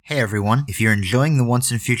Hey everyone, if you're enjoying The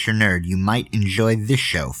Once and Future Nerd, you might enjoy this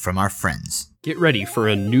show from our friends. Get ready for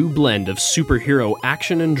a new blend of superhero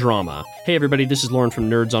action and drama. Hey everybody, this is Lauren from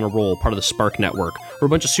Nerds on a Roll, part of the Spark Network. We're a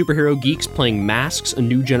bunch of superhero geeks playing Masks: A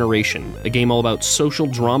New Generation, a game all about social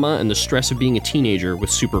drama and the stress of being a teenager with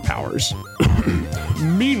superpowers.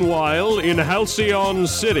 Meanwhile, in Halcyon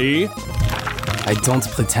City... I don't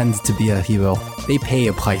pretend to be a hero. They pay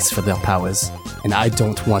a price for their powers, and I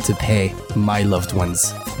don't want to pay my loved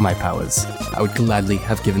ones for my powers. I would gladly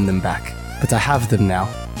have given them back, but I have them now.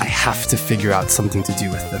 I have to figure out something to do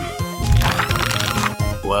with them.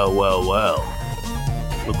 Well.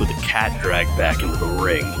 Look what the cat dragged back into the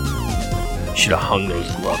ring. Should have hung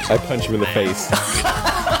those gloves. I punch him in the face.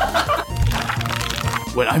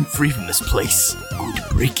 When I'm free from this place, I'm going to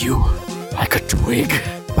break you like a twig.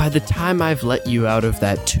 By the time I've let you out of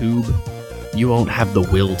that tube, you won't have the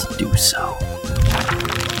will to do so.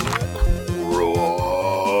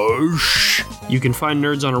 Rush. You can find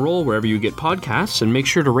Nerds on a Roll wherever you get podcasts, and make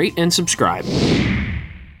sure to rate and subscribe.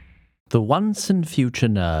 The Once and Future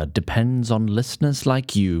Nerd depends on listeners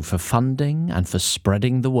like you for funding and for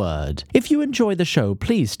spreading the word. If you enjoy the show,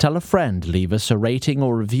 please tell a friend, leave us a rating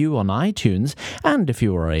or review on iTunes, and if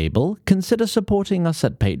you are able, consider supporting us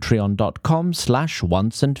at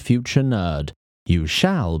patreon.com/onceandfuturenerd. You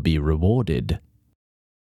shall be rewarded.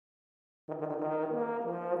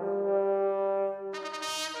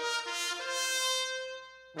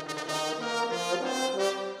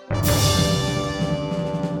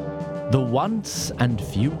 The Once and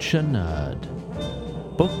Future Nerd.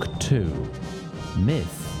 Book 2.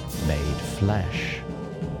 Myth Made Flesh.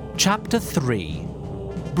 Chapter 3.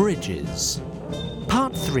 Bridges.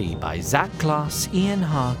 Part 3 by Zach Glass, Ian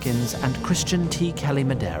Harkins, and Christian T. Kelly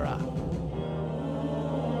Madera.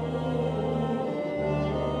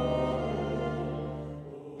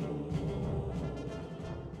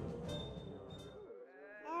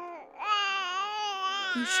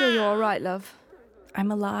 You sure you're all right, love?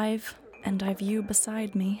 I'm alive, and I've you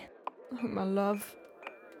beside me. Oh, my love.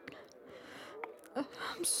 I'm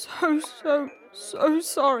so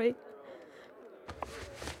sorry.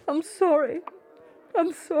 I'm sorry.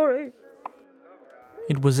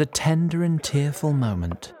 It was a tender and tearful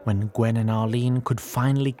moment when Gwen and Arlene could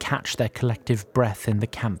finally catch their collective breath in the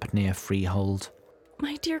camp near Freehold.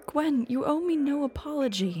 My dear Gwen, you owe me no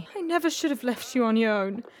apology. I never should have left you on your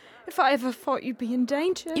own. If I ever thought you'd be in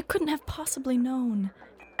danger... You couldn't have possibly known.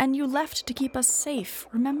 And you left to keep us safe,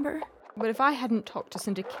 remember? But if I hadn't talked us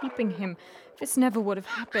into keeping him, this never would have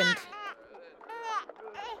happened.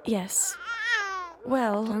 Yes.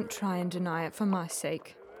 Well... Don't try and deny it for my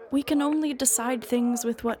sake. We can only decide things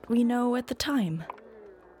with what we know at the time.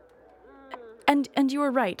 And you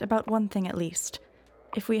were right about one thing at least.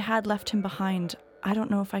 If we had left him behind, I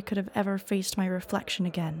don't know if I could have ever faced my reflection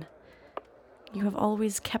again. You have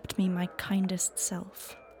always kept me my kindest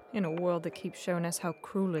self. In a world that keeps showing us how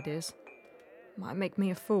cruel it is. Might make me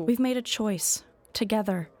a fool. We've made a choice.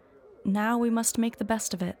 Together. Now we must make the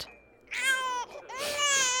best of it.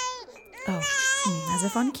 Oh, as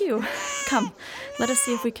if on cue. Come, let us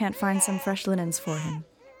see if we can't find some fresh linens for him.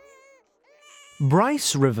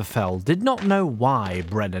 Bryce Riverfell did not know why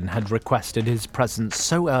Brennan had requested his presence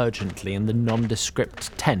so urgently in the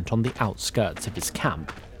nondescript tent on the outskirts of his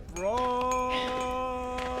camp.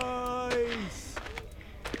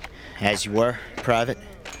 As you were, Private.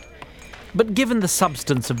 But given the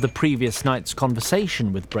substance of the previous night's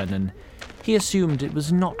conversation with Brennan, he assumed it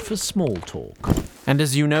was not for small talk. And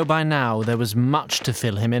as you know by now, there was much to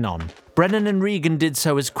fill him in on. Brennan and Regan did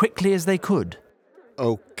so as quickly as they could.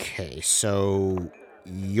 Okay, so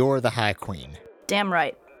you're the High Queen. Damn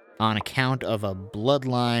right. On account of a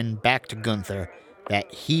bloodline back to Gunther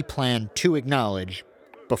that he planned to acknowledge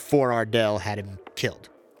before Ardell had him killed.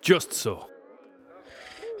 Just so.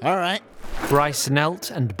 All right. Bryce knelt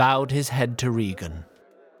and bowed his head to Regan.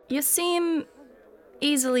 You seem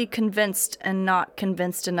easily convinced and not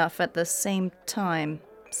convinced enough at the same time,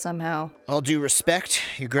 somehow. All due respect,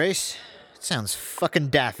 Your Grace. It sounds fucking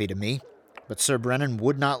daffy to me, but Sir Brennan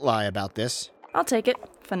would not lie about this. I'll take it,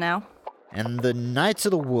 for now. And the Knights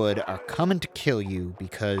of the Wood are coming to kill you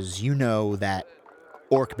because you know that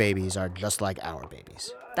orc babies are just like our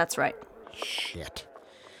babies. That's right. Shit.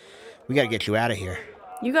 We gotta get you out of here.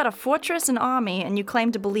 You got a fortress and army, and you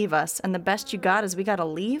claim to believe us, and the best you got is we gotta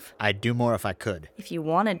leave? I'd do more if I could. If you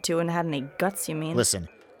wanted to and had any guts, you mean? Listen,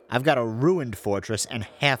 I've got a ruined fortress and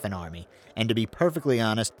half an army. And to be perfectly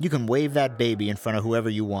honest, you can wave that baby in front of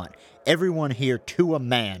whoever you want. Everyone here, to a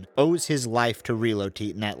man, owes his life to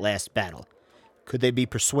Reloteet in that last battle. Could they be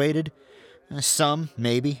persuaded? Some,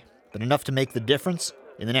 maybe. But enough to make the difference?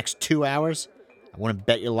 In the next 2 hours? I wouldn't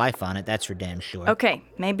bet your life on it, that's for damn sure. Okay,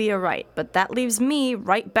 maybe you're right, but that leaves me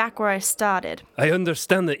right back where I started. I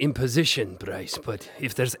understand the imposition, Bryce, but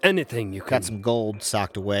if there's anything you can... Got some gold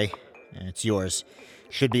socked away, and it's yours.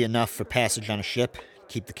 Should be enough for passage on a ship.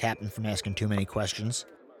 Keep the captain from asking too many questions.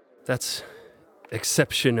 That's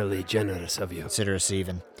exceptionally generous of you. Consider us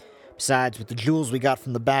even. Besides, with the jewels we got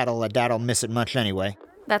from the battle, I doubt I'll miss it much anyway.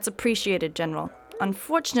 That's appreciated, General.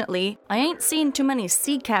 Unfortunately, I ain't seen too many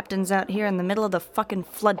sea captains out here in the middle of the fucking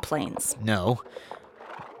floodplains. No.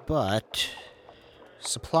 But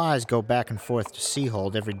supplies go back and forth to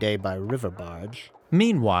Seahold every day by river barge.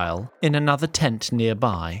 Meanwhile, in another tent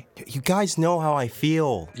nearby, You guys know how I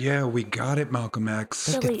feel. Yeah, we got it, Malcolm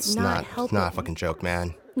X. Billy, It's not not helping. a fucking joke,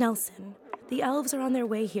 man. Nelson, the elves are on their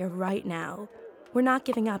way here right now. We're not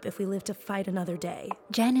giving up if we live to fight another day.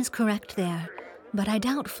 Jen is correct there, but I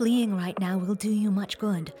doubt fleeing right now will do you much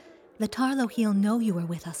good. The Tarloheel know you are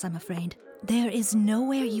with us, I'm afraid. There is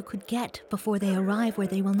nowhere you could get before they arrive where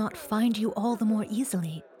they will not find you all the more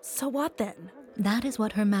easily. So what then? That is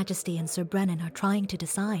what Her Majesty and Sir Brennan are trying to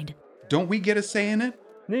decide. Don't we get a say in it?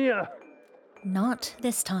 Nia! Not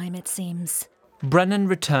this time, it seems. Brennan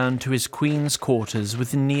returned to his queen's quarters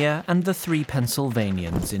with Nia and the 3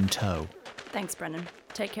 Pennsylvanians in tow. Thanks, Brennan.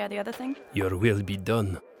 Take care of the other thing. Your will be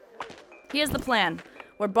done. Here's the plan.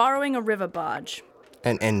 We're borrowing a river barge.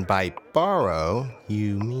 And by borrow,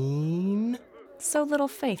 you mean? So little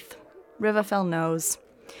faith. Riverfell knows.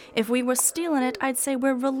 If we were stealing it, I'd say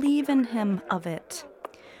we're relieving him of it.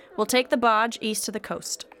 We'll take the barge east to the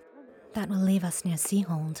coast. That will leave us near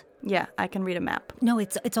Seahold. Yeah, I can read a map. No,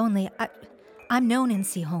 it's only... I'm known in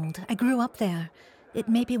Seahold. I grew up there. It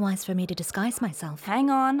may be wise for me to disguise myself. Hang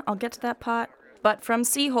on, I'll get to that part. But from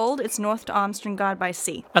Seahold, it's north to Armstrongard by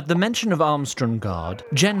sea. At the mention of Armstrongard,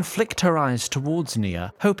 Jen flicked her eyes towards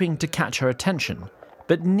Nia, hoping to catch her attention.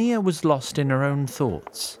 But Nia was lost in her own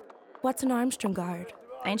thoughts. What's an Armstrongard?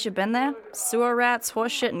 Ain't you been there? Sewer rats,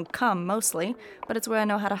 horseshit, and cum, mostly. But it's where I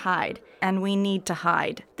know how to hide. And we need to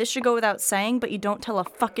hide. This should go without saying, but you don't tell a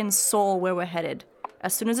fucking soul where we're headed.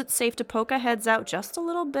 As soon as it's safe to poke our heads out just a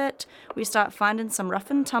little bit, we start finding some rough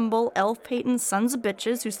and tumble, elf-hating sons of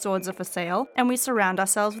bitches whose swords are for sale, and we surround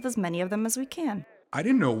ourselves with as many of them as we can. I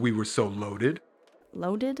didn't know we were so loaded.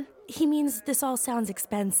 Loaded? He means this all sounds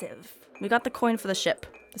expensive. We got the coin for the ship.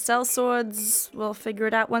 The sell swords, we'll figure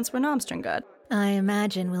it out once we're in Armstrongard. I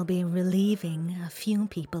imagine we'll be relieving a few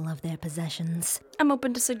people of their possessions. I'm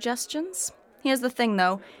open to suggestions. Here's the thing,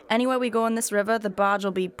 though. Anywhere we go in this river, the barge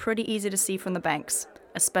will be pretty easy to see from the banks,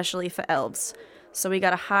 especially for elves. So we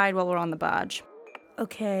gotta hide while we're on the barge.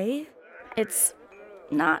 Okay. It's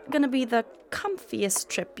not gonna be the comfiest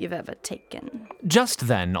trip you've ever taken. Just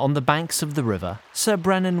then, on the banks of the river, Sir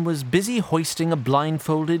Brennan was busy hoisting a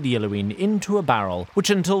blindfolded Yelloween into a barrel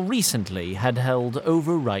which until recently had held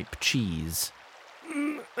overripe cheese.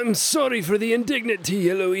 I'm sorry for the indignity,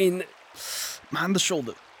 Yelloween. Mind the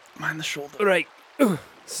shoulder. Mind the shoulder. Right.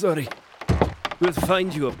 Sorry. We'll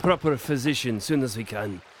find you a proper physician soon as we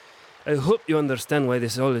can. I hope you understand why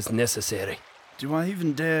this all is necessary. Do I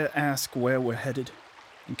even dare ask where we're headed?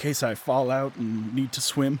 In case I fall out and need to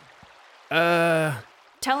swim?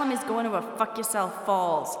 Tell him he's going to a Fuck Yourself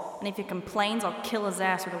Falls, and if he complains, I'll kill his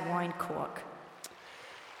ass with a wine cork.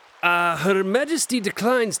 Her Majesty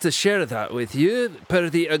declines to share that with you per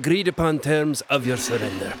the agreed-upon terms of your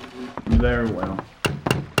surrender. Very well.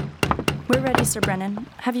 We're ready, Sir Brennan.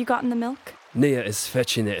 Have you gotten the milk? Nia is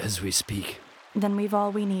fetching it as we speak. Then we've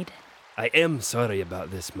all we need. I am sorry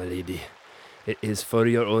about this, my lady. It is for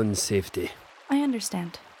your own safety. I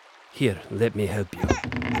understand. Here, let me help you.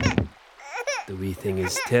 The wee thing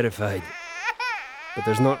is terrified. But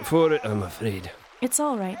there's naught for it, I'm afraid. It's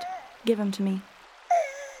all right. Give him to me.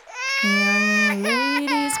 Young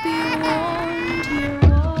ladies, be warned, hear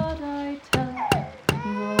what I tell.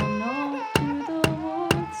 Go not to the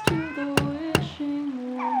woods, to the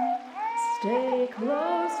wishing well. Stay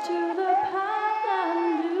close to the path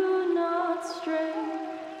and do not stray.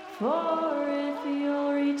 For if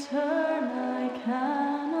you'll return, I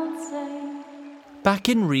cannot say. Back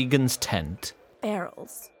in Regan's tent,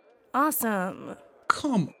 Barrels. Awesome.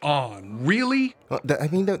 Come on, really? Well,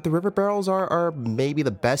 the river barrels are maybe the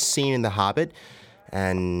best scene in The Hobbit,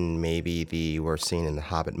 and maybe the worst scene in the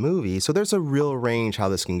Hobbit movie, so there's a real range how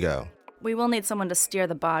this can go. We will need someone to steer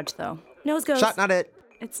the barge, though. Nose goes. Shot, not it.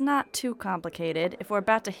 It's not too complicated. If we're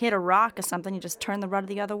about to hit a rock or something, you just turn the rudder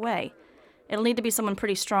the other way. It'll need to be someone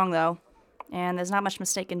pretty strong, though. And there's not much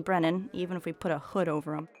mistake in Brennan, even if we put a hood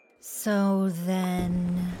over him. So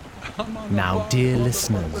then... Now, dear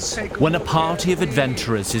listeners, when a party of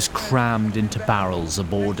adventurers is crammed into barrels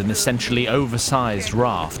aboard an essentially oversized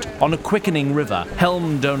raft on a quickening river,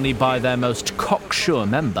 helmed only by their most cocksure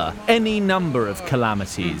member, any number of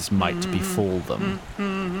calamities might befall them.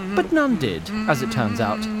 But none did, as it turns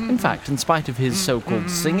out. In fact, in spite of his so-called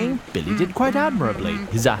singing, Billy did quite admirably,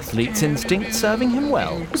 his athlete's instinct serving him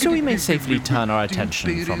well. So we may safely turn our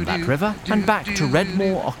attention from that river and back to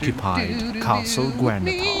Redmore-occupied Castle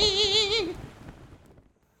Guernepal.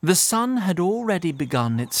 The sun had already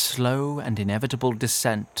begun its slow and inevitable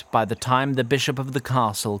descent by the time the Bishop of the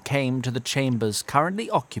castle came to the chambers currently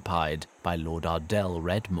occupied by Lord Ardell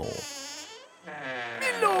Redmore.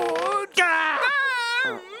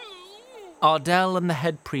 Ardell and the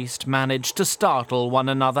head priest managed to startle one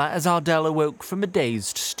another as Ardell awoke from a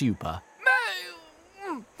dazed stupor.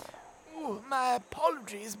 My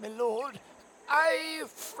apologies, my lord. I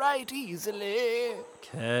fright easily.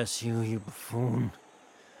 Curse you, you buffoon.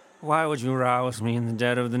 Why would you rouse me in the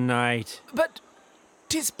dead of the night? But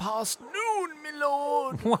 'tis past noon, my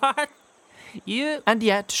lord. What? You... And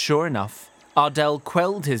yet, sure enough, Ardell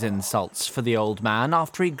quelled his insults for the old man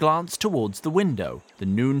after he glanced towards the window. The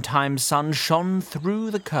noontime sun shone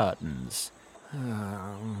through the curtains.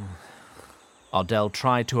 Ardell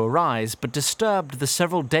tried to arise, but disturbed the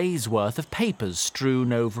several days' worth of papers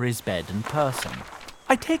strewn over his bed and person.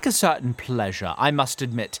 I take a certain pleasure, I must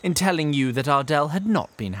admit, in telling you that Ardell had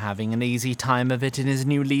not been having an easy time of it in his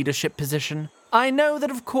new leadership position. I know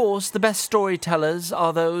that, of course, the best storytellers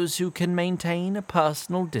are those who can maintain a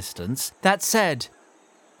personal distance. That said,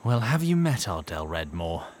 well, have you met Ardell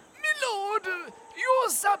Redmore? My lord, your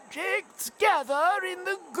subjects gather in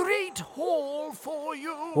the great hall for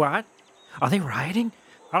you. What? Are they rioting?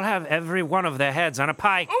 I'll have every one of their heads on a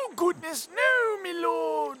pike. Oh, goodness, no, my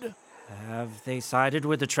lord. Have they sided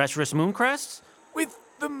with the treacherous Mooncrests? With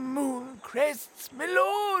the Mooncrests, my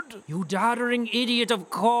lord. You doddering idiot, of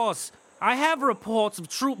course. I have reports of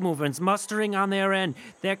troop movements mustering on their end.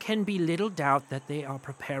 There can be little doubt that they are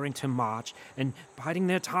preparing to march and biding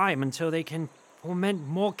their time until they can foment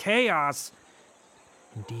more chaos.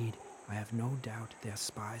 Indeed, I have no doubt their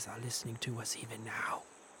spies are listening to us even now.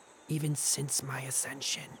 Even since my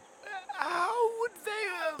ascension. How would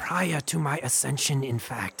they... Prior to my ascension, in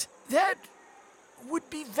fact. That would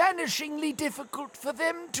be vanishingly difficult for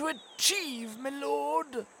them to achieve, my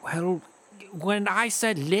lord. Well, when I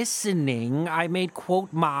said listening, I made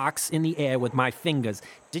quote marks in the air with my fingers.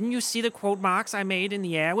 Didn't you see the quote marks I made in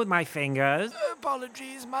the air with my fingers?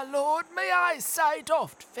 Apologies, my lord. My eyesight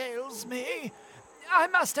oft fails me. I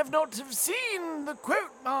must have not have seen the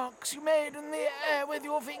quote marks you made in the air with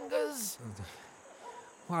your fingers.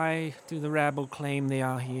 Why do the rabble claim they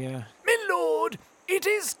are here? My lord, it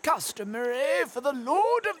is customary for the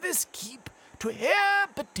lord of this keep to hear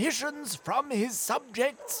petitions from his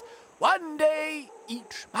subjects 1 day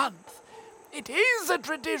each month. It is a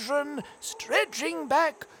tradition stretching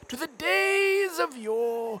back to the days of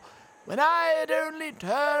yore, when I had only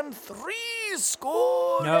turned 60.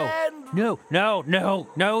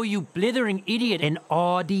 No, you blithering idiot. An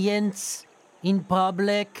audience in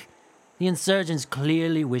public. The insurgents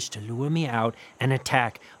clearly wish to lure me out and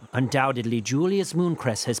attack. Undoubtedly, Julius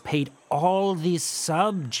Mooncrest has paid all these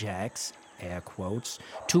subjects, air quotes,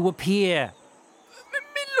 to appear. My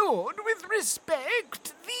lord, with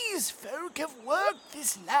respect, these folk have worked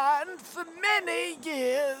this land for many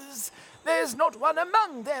years. There's not one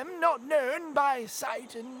among them not known by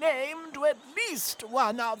sight and name to at least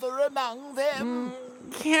one other among them.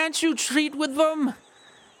 Can't you treat with them?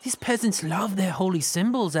 These peasants love their holy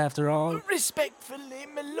symbols, after all. Respectfully,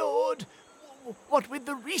 my lord, what with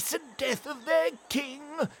the recent death of their king,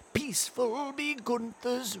 peaceful be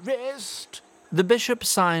Gunther's rest. The bishop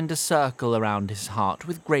signed a circle around his heart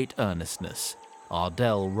with great earnestness.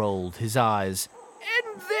 Ardell rolled his eyes.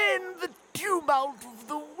 And then the tumult of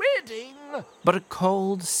the wedding. But a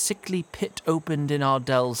cold, sickly pit opened in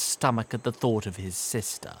Ardell's stomach at the thought of his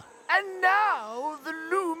sister. And now the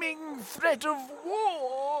looming threat of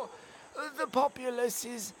war. The populace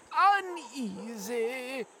is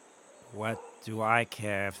uneasy. What do I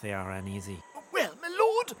care if they are uneasy? Well, my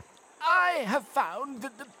lord, I have found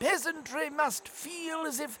that the peasantry must feel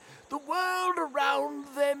as if the world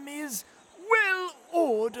around them is well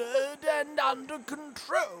ordered and under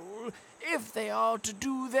control if they are to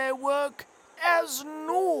do their work as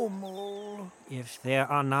normal. If they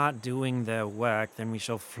are not doing their work, then we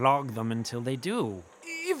shall flog them until they do.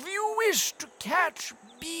 If you wish to catch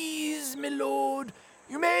bees, my lord,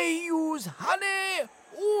 you may use honey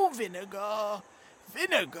or vinegar.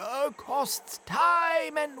 Vinegar costs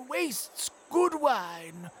time and wastes good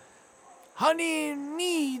wine. honey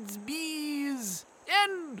needs bees,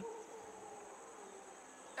 and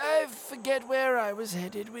I forget where I was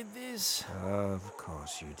headed with this. Of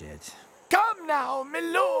course you did. Come now, my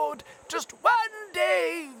lord, just one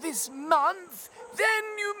day this month, then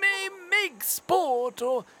you may make sport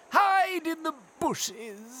or hide in the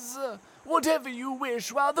bushes. Whatever you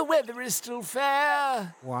wish while the weather is still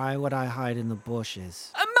fair. Why would I hide in the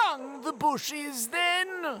bushes? Among the bushes,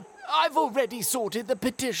 then. I've already sorted the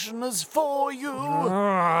petitioners for you.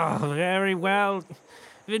 Oh, very well.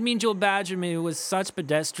 If it means you'll badger me with such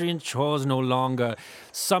pedestrian chores no longer,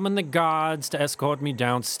 summon the guards to escort me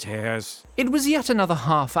downstairs. It was yet another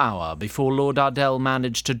half hour before Lord Ardell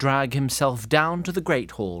managed to drag himself down to the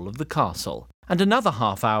great hall of the castle, and another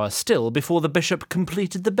half hour still before the bishop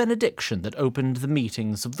completed the benediction that opened the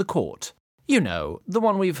meetings of the court. You know, the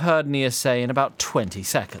one we've heard Nia say in about 20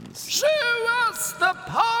 seconds. Show us the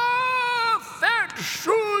path that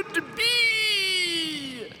should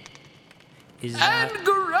be, and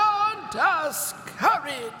grant us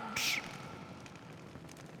courage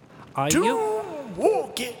to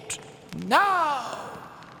walk it now.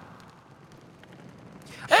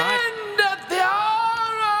 And at the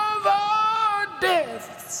hour of our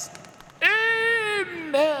deaths.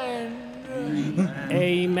 Amen.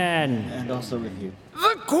 Amen. And also with you.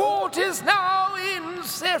 The court is now in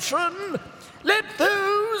session. Let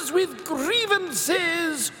those with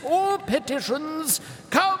grievances or petitions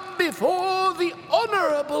come before the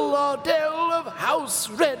Honourable Ardell of House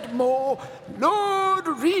Redmore, Lord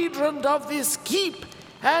Regent of this keep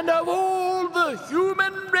and of all the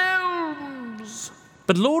human realms.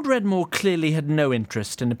 But Lord Redmore clearly had no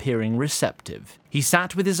interest in appearing receptive. He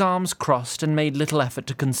sat with his arms crossed and made little effort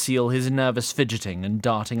to conceal his nervous fidgeting and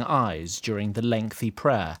darting eyes during the lengthy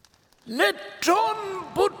prayer. Let John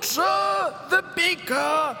Butcher, the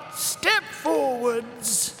baker, step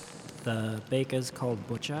forwards. The baker's called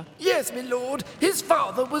Butcher? Yes, my lord. His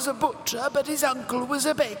father was a butcher, but his uncle was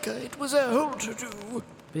a baker. It was a whole to-do.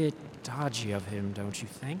 Bit dodgy of him, don't you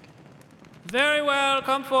think? Very well,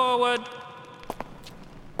 come forward.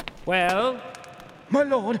 Well? My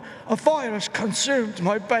lord, a fire has consumed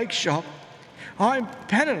my bake shop. I'm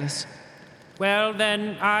penniless. Well,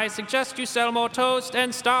 then, I suggest you sell more toast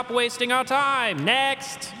and stop wasting our time.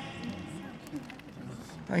 Next!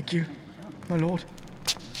 Thank you, my lord.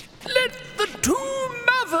 Let the two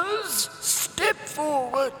mothers step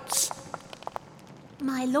forwards.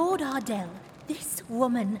 My Lord Ardell, this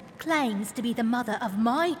woman claims to be the mother of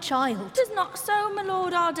my child. 'Tis not so, my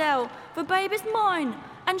Lord Ardell. The babe is mine,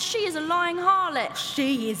 and she is a lying harlot.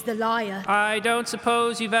 She is the liar. I don't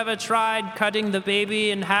suppose you've ever tried cutting the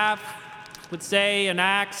baby in half with, say, an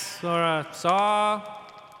axe or a saw?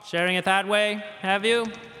 Sharing it that way, have you?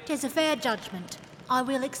 'Tis a fair judgment. I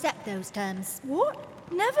will accept those terms. What?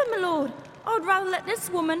 Never, my lord. I would rather let this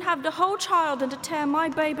woman have the whole child than to tear my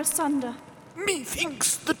babe asunder.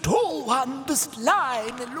 Methinks the tall one does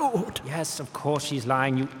lie, my lord. Yes, of course she's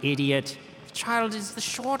lying, you idiot. The child is the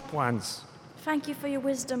short one's. Thank you for your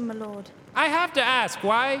wisdom, my lord. I have to ask,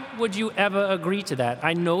 why would you ever agree to that?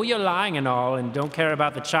 I know you're lying and all and don't care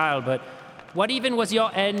about the child, but what even was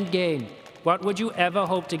your end game? What would you ever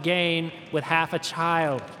hope to gain with half a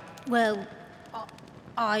child? Well,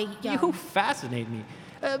 You fascinate me.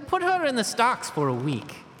 Put her in the stocks for a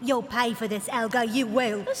week. You'll pay for this, Elga, you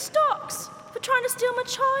will. The stocks! For trying to steal my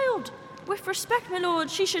child! With respect, my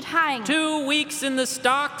lord, she should hang. 2 weeks in the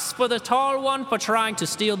stocks for the tall one for trying to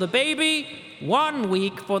steal the baby. 1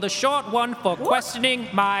 week for the short one for questioning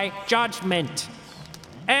my judgment.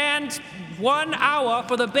 And 1 hour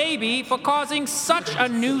for the baby for causing such a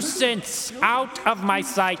nuisance. Out of my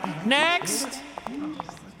sight. Next!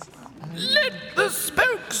 Let the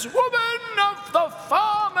spokeswoman of the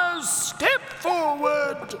farmers step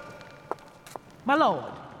forward. My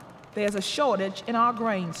lord, there's a shortage in our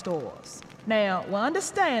grain stores. Now, we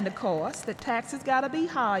understand, of course, that taxes gotta be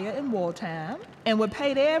higher in wartime, and we're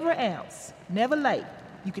paid every ounce, never late.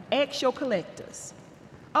 You can ask your collectors.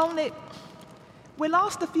 Only, we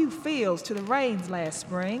lost a few fields to the rains last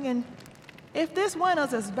spring, and if this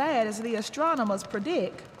winter's as bad as the astronomers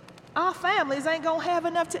predict, our families ain't gonna have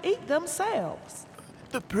enough to eat themselves.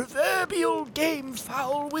 The proverbial game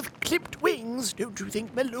fowl with clipped wings, don't you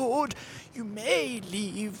think, my lord? You may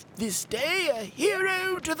leave this day a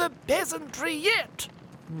hero to the peasantry yet.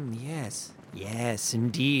 Yes,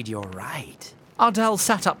 indeed, you're right. Ardell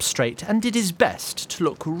sat up straight and did his best to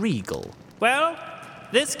look regal. Well,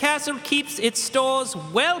 this castle keeps its stores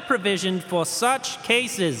well provisioned for such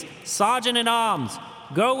cases. Sergeant-at-Arms,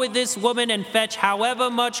 go with this woman and fetch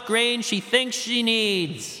however much grain she thinks she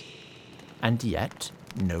needs. And yet,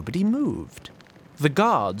 nobody moved. The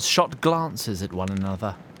guards shot glances at one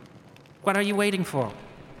another. What are you waiting for?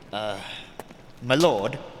 My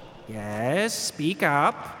lord? Yes, speak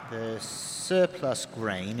up. The surplus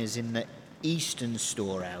grain is in the eastern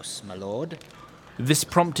storehouse, my lord. This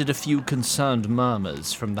prompted a few concerned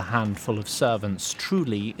murmurs from the handful of servants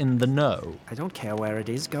truly in the know. I don't care where it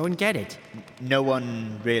is, go and get it. No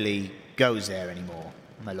one really goes there anymore,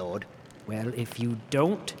 my lord. Well, if you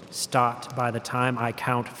don't start by the time I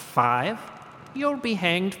count 5, you'll be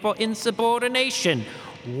hanged for insubordination.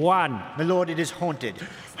 1. My lord, it is haunted.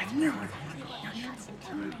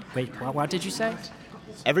 Wait, what did you say?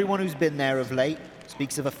 Everyone who's been there of late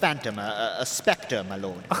speaks of a phantom, a spectre, my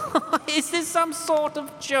lord. Is this some sort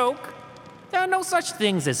of joke? There are no such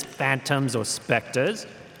things as phantoms or specters.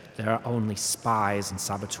 There are only spies and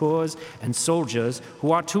saboteurs and soldiers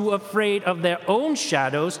who are too afraid of their own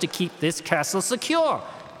shadows to keep this castle secure.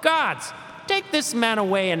 Guards, take this man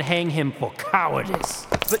away and hang him for cowardice.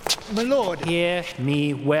 But, my lord... Hear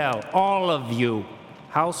me well, all of you.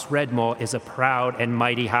 House Redmore is a proud and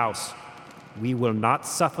mighty house. We will not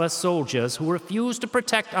suffer soldiers who refuse to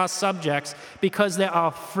protect our subjects because they are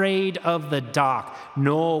afraid of the dark,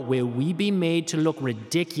 nor will we be made to look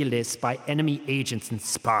ridiculous by enemy agents and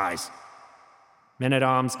spies.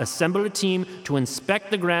 Men-at-arms, assemble a team to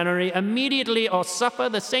inspect the granary immediately or suffer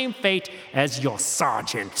the same fate as your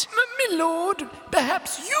sergeant. My lord,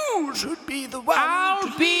 perhaps you should be the one.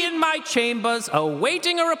 I'll be in my chambers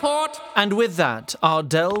awaiting a report. And with that,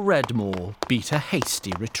 Ardell Redmore beat a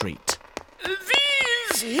hasty retreat.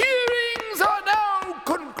 These hearings are now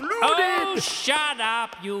concluded. Oh, shut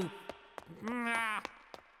up, you...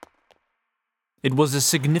 It was a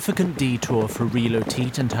significant detour for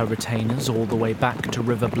Relotiet and her retainers all the way back to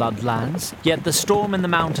River Bloodlands, yet the storm in the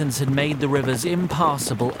mountains had made the rivers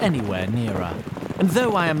impassable anywhere nearer. And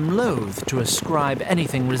though I am loath to ascribe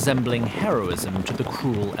anything resembling heroism to the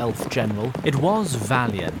cruel elf general, it was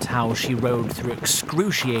valiant how she rode through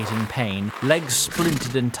excruciating pain, legs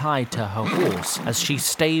splintered and tied to her horse, as she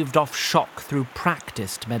staved off shock through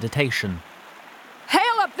practiced meditation.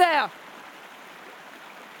 Hail up there!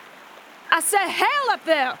 I said hail up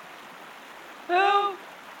there! Who?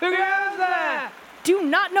 Who goes there? Do you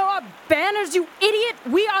not know our banners, you idiot?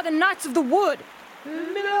 We are the Knights of the Wood.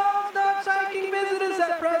 Milord's not taking visitors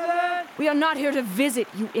at present. We are not here to visit,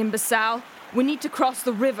 you imbecile. We need to cross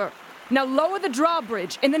the river. Now lower the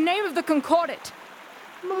drawbridge in the name of the Concordat.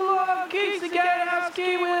 Milord keeps the gatehouse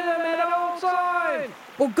key with him at all times.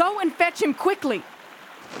 Well, go and fetch him quickly.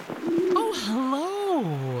 Oh,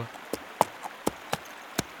 hello.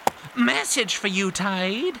 Message for you,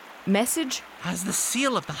 Tide. Message? Has the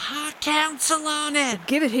seal of the High Council on it.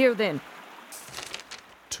 Give it here, then.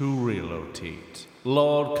 To Relotiet,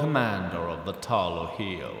 Lord Commander of the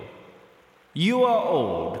Tarlohiel. You are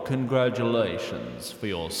owed congratulations for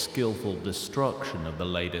your skillful destruction of the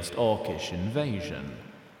latest Orcish invasion.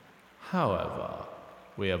 However,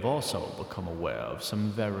 we have also become aware of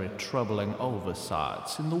some very troubling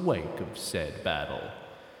oversights in the wake of said battle.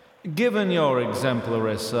 Given your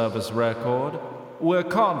exemplary service record, we're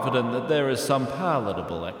confident that there is some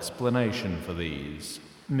palatable explanation for these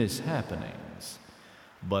mishappenings.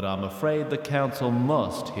 But I'm afraid the Council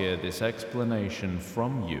must hear this explanation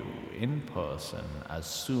from you in person as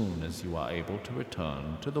soon as you are able to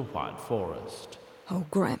return to the White Forest. Oh,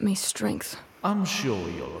 grant me strength. I'm sure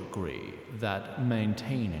you'll agree that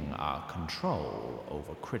maintaining our control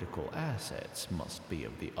over critical assets must be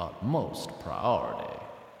of the utmost priority.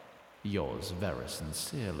 Yours very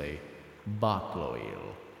sincerely, Batloil,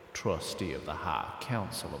 trustee of the High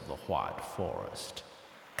Council of the White Forest.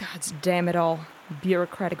 Gods damn it all.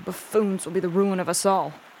 Bureaucratic buffoons will be the ruin of us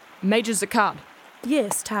all. Major Zakad.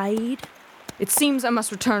 Yes, Taid. It seems I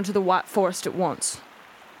must return to the White Forest at once.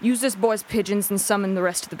 Use this boy's pigeons and summon the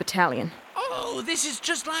rest of the battalion. Oh, this is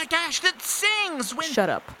just like Ash that sings when... Shut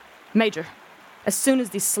up. Major, as soon as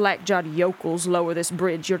these slack-jawed yokels lower this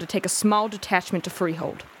bridge, you're to take a small detachment to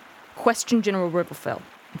Freehold. Question General Riverfell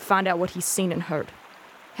and find out what he's seen and heard.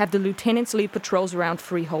 Have the lieutenants lead patrols around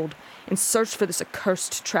Freehold and search for this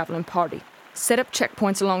accursed traveling party. Set up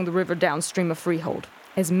checkpoints along the river downstream of Freehold,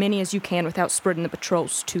 as many as you can without spreading the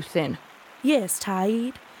patrols too thin. Yes,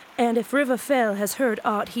 Taid. And if Riverfell has heard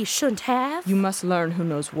aught he shouldn't have? You must learn who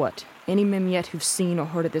knows what. Any men yet who've seen or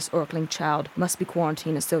heard of this Orkling child must be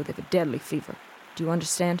quarantined as though they've a deadly fever. Do you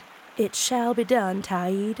understand? It shall be done,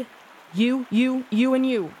 Taid. You, and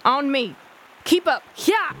you. On me. Keep up.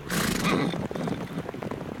 Yeah!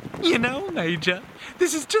 You know, Major,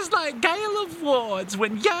 this is just like Gale of Wards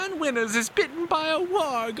when Jan Winters is bitten by a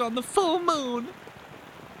warg on the full moon.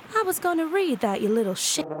 I was gonna read that, you little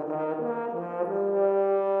shit.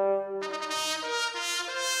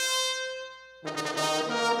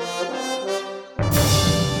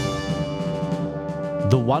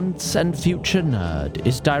 Once and Future Nerd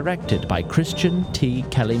is directed by Christian T.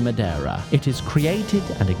 Kelly Madera. It is created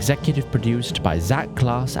and executive produced by Zach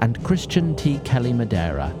Glass and Christian T. Kelly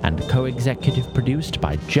Madera, and co-executive produced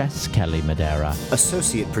by Jess Kelly Madera.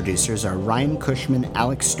 Associate producers are Ryan Cushman,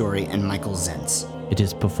 Alex Story, and Michael Zentz. It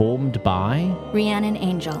is performed by Rhiannon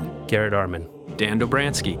Angel, Garrett Arman, Dan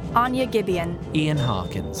Dobransky, Anya Gibeon, Ian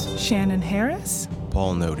Hawkins, Shannon Harris,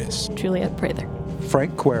 Paul Notice, Juliet Prather,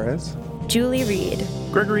 Frank Querez, Julie Reed,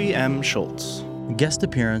 Gregory M. Schultz. Guest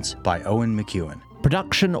appearance by Owen McEwen.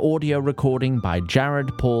 production audio recording by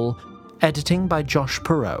Jared Paul, editing by Josh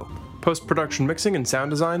Perot. Post-production mixing and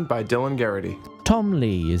sound design by Dylan Garrity. Tom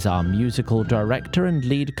Lee is our musical director and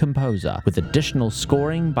lead composer, with additional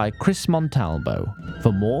scoring by Chris Montalbo.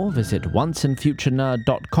 For more, visit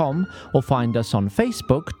onceandfuturenerd.com or find us on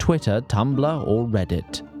Facebook, Twitter, Tumblr, or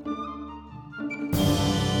Reddit.